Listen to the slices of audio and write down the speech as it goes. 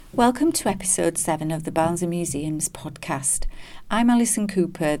Welcome to episode 7 of the Barnsley Museums podcast. I'm Alison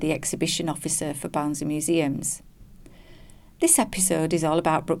Cooper, the exhibition officer for Barnsley Museums. This episode is all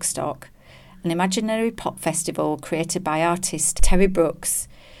about Brookstock, an imaginary pop festival created by artist Terry Brooks.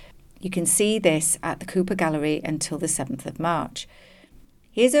 You can see this at the Cooper Gallery until the 7th of March.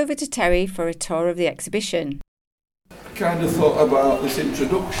 Here's over to Terry for a tour of the exhibition. I kind of thought about this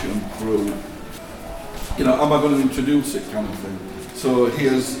introduction through, am I going to introduce it kind of thing. So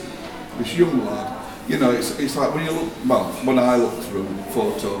here's this young lad, it's like when I look through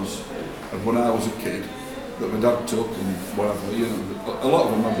photos of when I was a kid that my dad took and whatever, a lot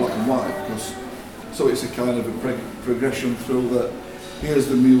of them are black and white so it's a kind of a progression through that. Here's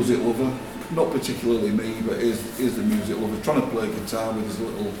the music lover, not particularly me, but here's the music lover trying to play guitar with his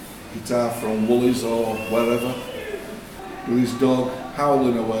little guitar from Woolies or wherever, with his dog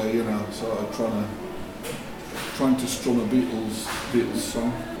howling away, sort of trying to strum a Beatles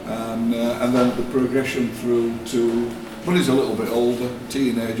song, and then the progression through to when he's a little bit older,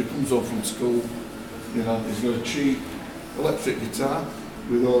 teenager, comes home from school, he's got a cheap electric guitar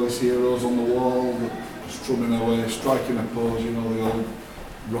with all his heroes on the wall, strumming away, striking a pose, the old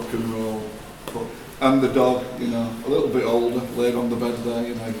rock and roll. And the dog, a little bit older, laid on the bed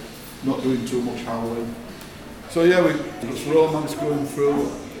there, not doing too much howling. So yeah, it's romance going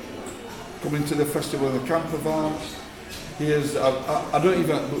through. Coming to the festival in the camper van. Here's,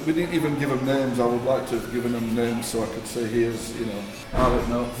 we didn't even give them names. I would like to have given them names so I could say here's, I don't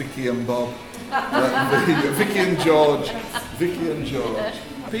know, Vicky and Bob, Vicky and George.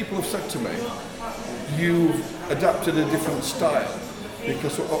 People have said to me, you've adapted a different style,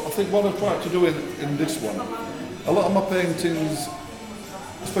 because I think what I've tried to do in this one, a lot of my paintings,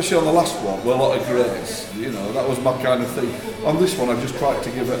 especially on the last one, were a lot of greys, that was my kind of thing. On this one I just tried to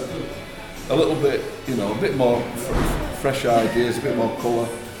give it a little bit, a bit more fresh ideas, a bit more colour.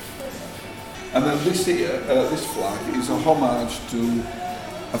 And then this here, this flag is a homage to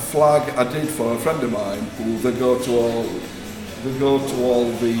a flag I did for a friend of mine who they go to all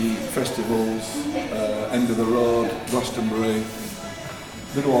the festivals, End of the Road, Glastonbury,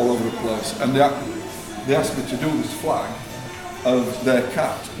 they go all over the place. And they asked me to do this flag of their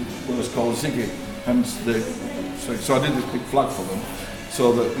cat, what was called Ziggy. Hence so I did this big flag for them,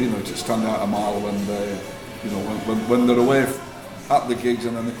 so that to stand out a mile when they, when they're away at the gigs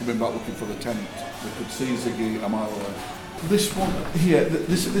and then they're coming back looking for the tent, they could see Ziggy a mile away. This one here,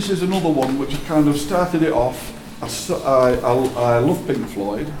 this is another one which kind of started it off. I love Pink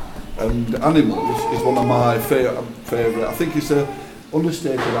Floyd, and Animals is one of my favourite. I think it's a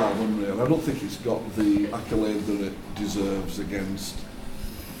understated album, really. I don't think it's got the accolade that it deserves against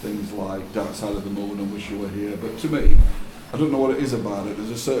things like Dark Side of the Moon and Wish You Were Here, but to me, I don't know what it is about it. There's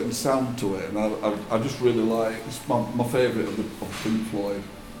a certain sound to it, and I just really like. It's my favourite of Pink Floyd.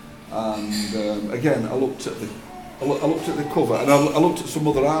 And again, I looked at the cover, and I looked at some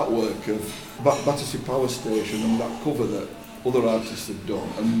other artwork of Battersea Power Station and that cover that other artists had done.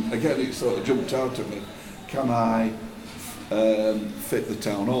 And again, it sort of jumped out at me. Can I fit the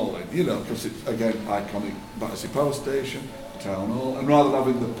town hall in? Because it's again iconic Battersea Power Station, town hall, and rather than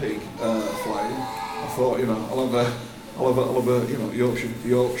having the pig flying, I thought, I'll have a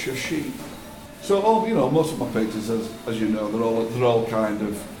Yorkshire sheep. So most of my paintings, as you know, they're all kind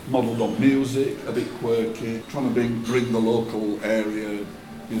of modelled on music, a bit quirky, trying to bring the local area,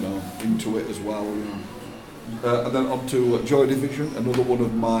 into it as well. And then on to Joy Division, another one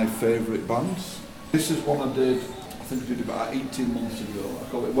of my favourite bands. This is one I did about 18 months ago. I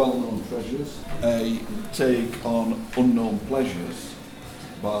call it Well-Known Treasures, a take on Unknown Pleasures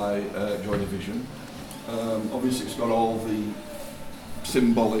by Joy Division. Obviously it's got all the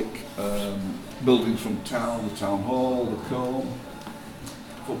symbolic buildings from town, the town hall, the Combe,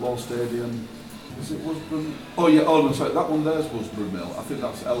 football stadium. Is it Woodsborough? Oh yeah, no, sorry, that one there's Woodsborough Mill. I think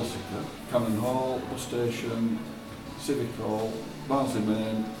that's Elsica. Cannon Hall, bus station, Civic Hall, Barnsley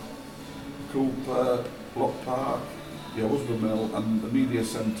Main, Cooper, Lock Park, Woodsborough Mill, and the media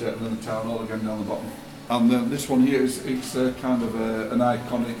centre, and then the town hall again down the bottom. And then this one here it's kind of an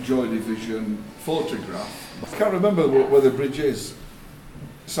iconic Joy Division photograph. I can't remember where the bridge is.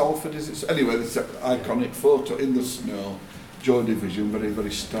 Salford, is it? Anyway, it's an iconic photo in the snow. Joy Division, very,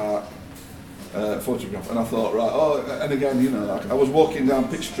 very stark photograph. And I thought, and again, I was walking down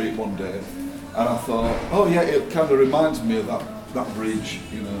Pitt Street one day, and I thought, it kind of reminds me of that bridge,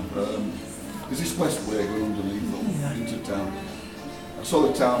 Is this West Way going underneath into town? I saw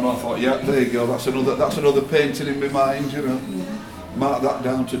the town and I thought, there you go, that's another painting in my mind, Mark that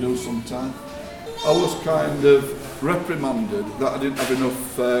down to do sometime. I was kind of reprimanded that I didn't have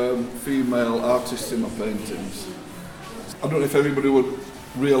enough female artists in my paintings. I don't know if everybody would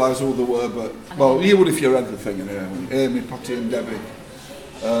realise who they were, but well, you would if you read the thing anyway. Amy, Patty and Debbie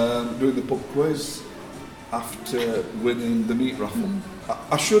doing the pub quiz after winning the meat raffle.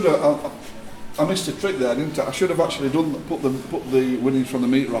 I should have. I missed a trick there, didn't I? I should have actually put the winnings from the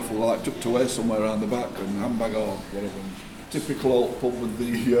meat raffle like tucked away somewhere around the back and handbag or whatever. Typical old pub with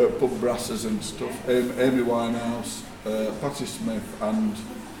the pub brasses and stuff. Amy Winehouse, Patti Smith and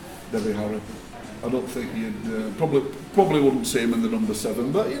Debbie Harry. I don't think you'd probably wouldn't see him in the number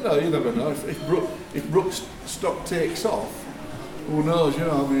 7, but you never know. If Brookstock takes off, who knows?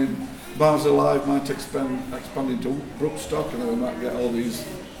 I mean, Bars Alive might expand into Brookstock, and then we might get all these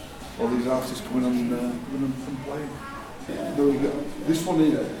artists coming on and playing. This one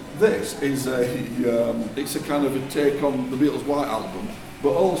here, this is it's a kind of a take on the Beatles' White Album,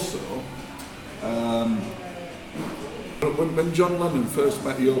 but also when John Lennon first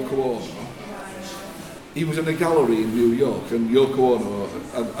met Yoko Ono, he was in a gallery in New York, and Yoko Ono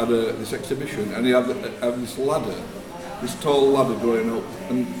had this exhibition, and he had this ladder, this tall ladder going up,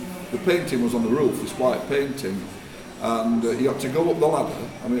 and the painting was on the roof, this white painting, and you had to go up the ladder.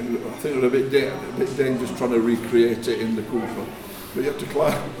 I mean, I think it was a bit dangerous trying to recreate it in the Cooper, but you had to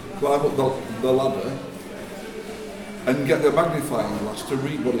climb up the ladder and get the magnifying glass to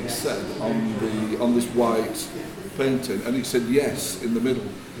read what it said on this white painting, and it said yes in the middle.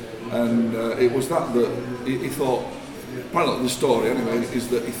 And it was that he thought, apparently the story anyway, is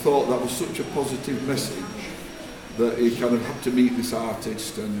that he thought that was such a positive message that he kind of had to meet this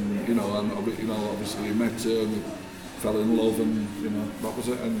artist, and obviously he met her and he fell in love, and that was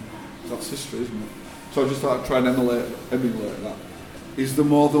it, and that's history, isn't it? So I just thought I'd try and emulate that. Is there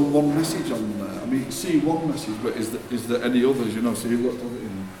more than one message on there? I mean, you see one message, but is there any others? So you looked at it,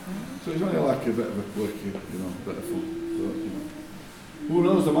 So it's only like a bit of a quirky, bit of fun. But, who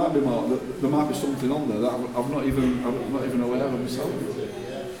knows? There might be more. There might be something on there that I'm not even aware of myself.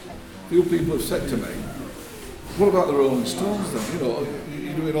 Few people have said to me, "What about the Rolling Stones then?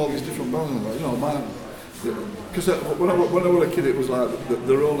 You're doing all these different bands, because when I was a kid, it was like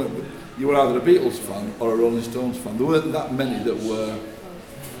the Rolling. You were either a Beatles fan or a Rolling Stones fan. There weren't that many that were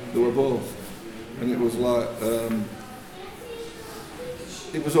both, and it was like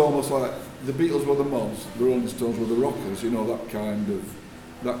it was almost like the Beatles were the mods, the Rolling Stones were the rockers.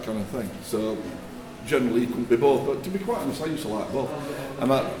 That kind of thing. So generally you couldn't be both, but to be quite honest, I used to like both.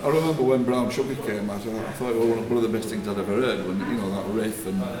 And I remember when Brown Sugar came out, I thought it was one of the best things I'd ever heard, when that riff,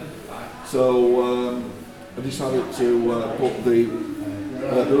 and so I decided to put the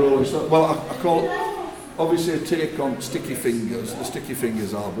Rolling Stones. Well, I call it obviously a take on Sticky Fingers, the Sticky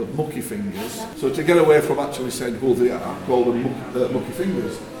Fingers album, Mucky Fingers. So to get away from actually saying who they are, I call them Mucky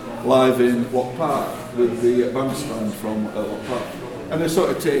Fingers, live in Wat Park with the bandstand from Wat Park. And a sort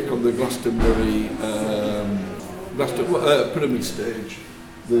of take on the Glastonbury Pyramid stage,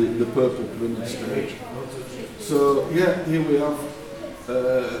 the purple Pyramid stage. So yeah, here we have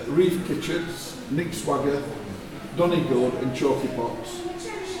Reef Kitchens, Nick Swagger, Donny Good and Chalky Potts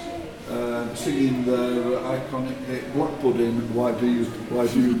singing their iconic hit Black Pudding, Why Do You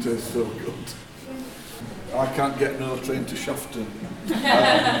Taste So Good? I Can't Get No Train to Shafton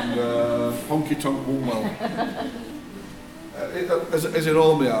and Honky Tonk Woolwell. As in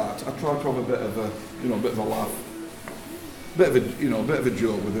all my art, I try to have a bit of a laugh, bit of a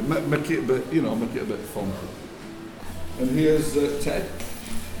joke with it, make it a bit fun. And here's Ted,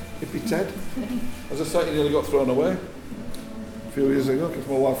 Hippie Ted. As I said, he nearly got thrown away a few years ago because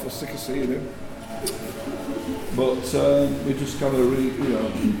my wife was sick of seeing him. But we just kind of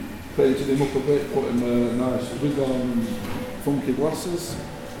painted him up a bit, put him a nice wig on, funky glasses.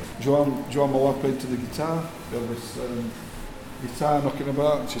 Joanne, my wife, painted the guitar. There was guitar knocking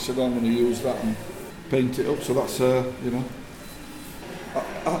about, and she said, I'm going to use that and paint it up. So that's I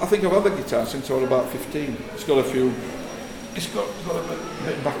think I've had the guitar since I was about 15. It's got a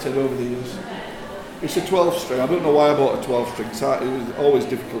bit battered over the years. It's a 12 string. I don't know why I bought a 12 string. It was always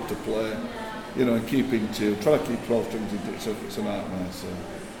difficult to play, and keeping to try to keep 12 strings. It's a nightmare. So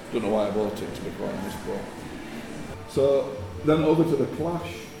I don't know why I bought it, to be quite honest. So then over to the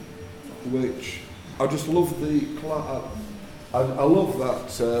Clash, which I just love the Clash. I love that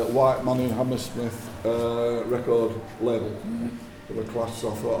White Man in Hammersmith record label for the Clash,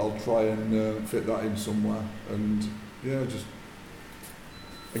 so I thought I'll try and fit that in somewhere. And yeah, just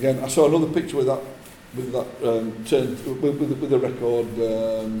again, I saw another picture with that with the record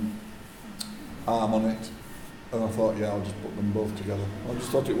arm on it, and I thought, yeah, I'll just put them both together. I just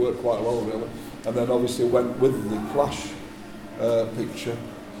thought it worked quite well, really. And then obviously went with the Clash picture,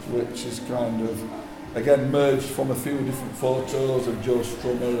 which is kind of again merged from a few different photos of Joe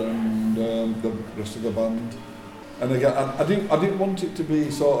Strummer and the rest of the band. And again, I didn't want it to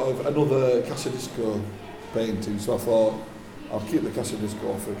be sort of another Casadisco painting, so I thought I'll keep the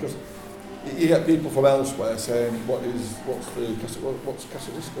Casadisco for it, because you get people from elsewhere saying, what's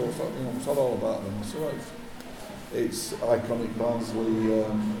Casadisco? It's not all about them. So it's iconic Barnsley.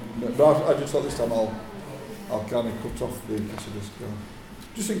 But I just thought this time I'll kind of cut off the Casadisco,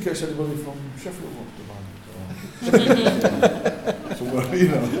 just in case anybody from Sheffield wants to buy it. Somewhere,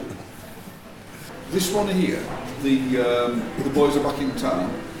 This one here, the boys are back in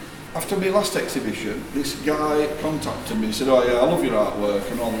town. After my last exhibition, this guy contacted me and said, "Oh yeah, I love your artwork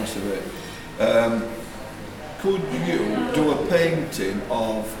and all the rest of it. Could you do a painting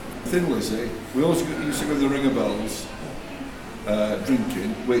of Thin Lizzy?" We always used to go to the Ring of Bells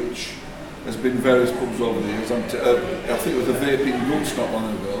drinking, which has been various pubs over the years. I think it was a vaping Goose not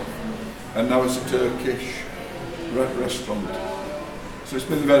long ago, and now it's a Turkish restaurant. So it's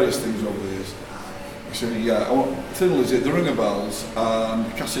been various things over the years. I said, yeah, I want Thin Lizzy, the Ring of Bells and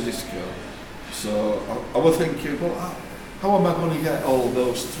Casadisco. So I was thinking, well, how am I going to get all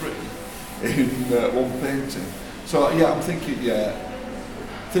those three in one painting? So yeah, I'm thinking,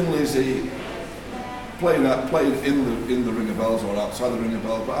 Thin Lizzy, playing in the Ring of Bells or outside the Ring of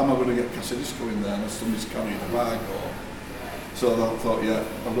Bells, but am I going to get Casadisco in there and somebody's carrying a bag? So I thought, yeah,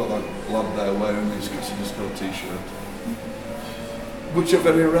 I've got that lad there wearing his Casadisco t-shirt, which are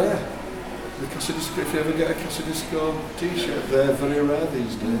very rare. The Casadisco, if you ever get a Casadisco t-shirt, they're very rare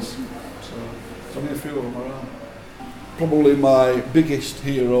these days. So there's only a few of them around. Probably my biggest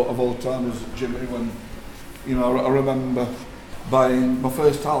hero of all time was Jimmy. When, I remember buying my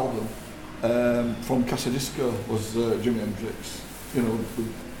first album from Casadisco was Jimi Hendrix.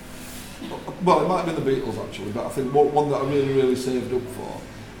 Well, it might have been the Beatles actually, but I think one that I really saved up for.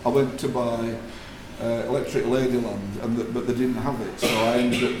 I went to buy Electric Ladyland, but they didn't have it, so I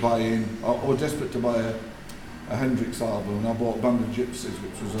ended up buying. I was desperate to buy a Hendrix album, and I bought Band of Gypsies,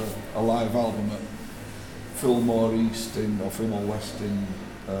 which was a live album at Fillmore East or Fillmore West in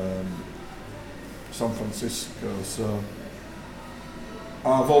San Francisco. So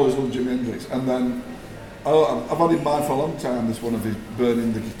I've always loved Jimi Hendrix, and then I've had in mind for a long time this one of his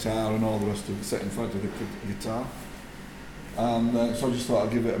burning the guitar and all the rest of it, setting fire to the guitar. And so I just thought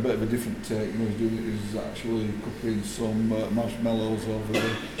I'd give it a bit of a different take. He's actually cooking some marshmallows over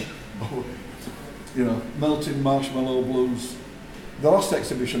the, melting marshmallow blues. The last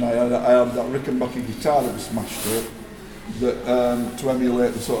exhibition I had that Rickenbacker guitar that was smashed up, that to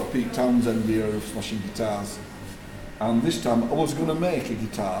emulate the sort of Pete Townsend era of smashing guitars. And this time I was going to make a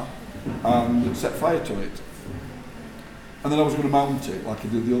guitar and set fire to it. And then I was going to mount it like I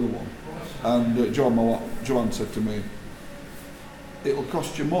did the other one. And Joanne said to me, it'll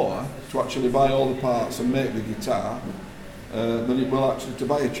cost you more to actually buy all the parts and make the guitar than it will actually to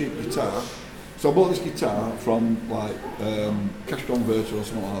buy a cheap guitar. So I bought this guitar from Cash Converter or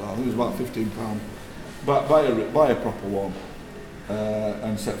something like that. I think it was about £15. But buy a proper one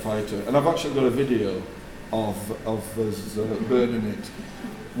and set fire to it. And I've actually got a video of us burning it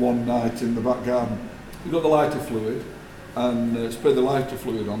one night in the back garden. We've got the lighter fluid and spray the lighter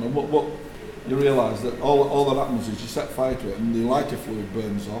fluid on, and what you realise that all that happens is you set fire to it and the lighter fluid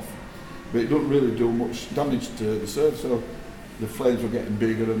burns off, but it doesn't really do much damage to the surface. So the flames were getting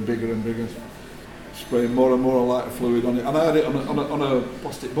bigger and bigger and bigger, spraying more and more lighter fluid on it, and I had it on a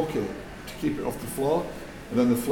plastic bucket to keep it off the floor, and then the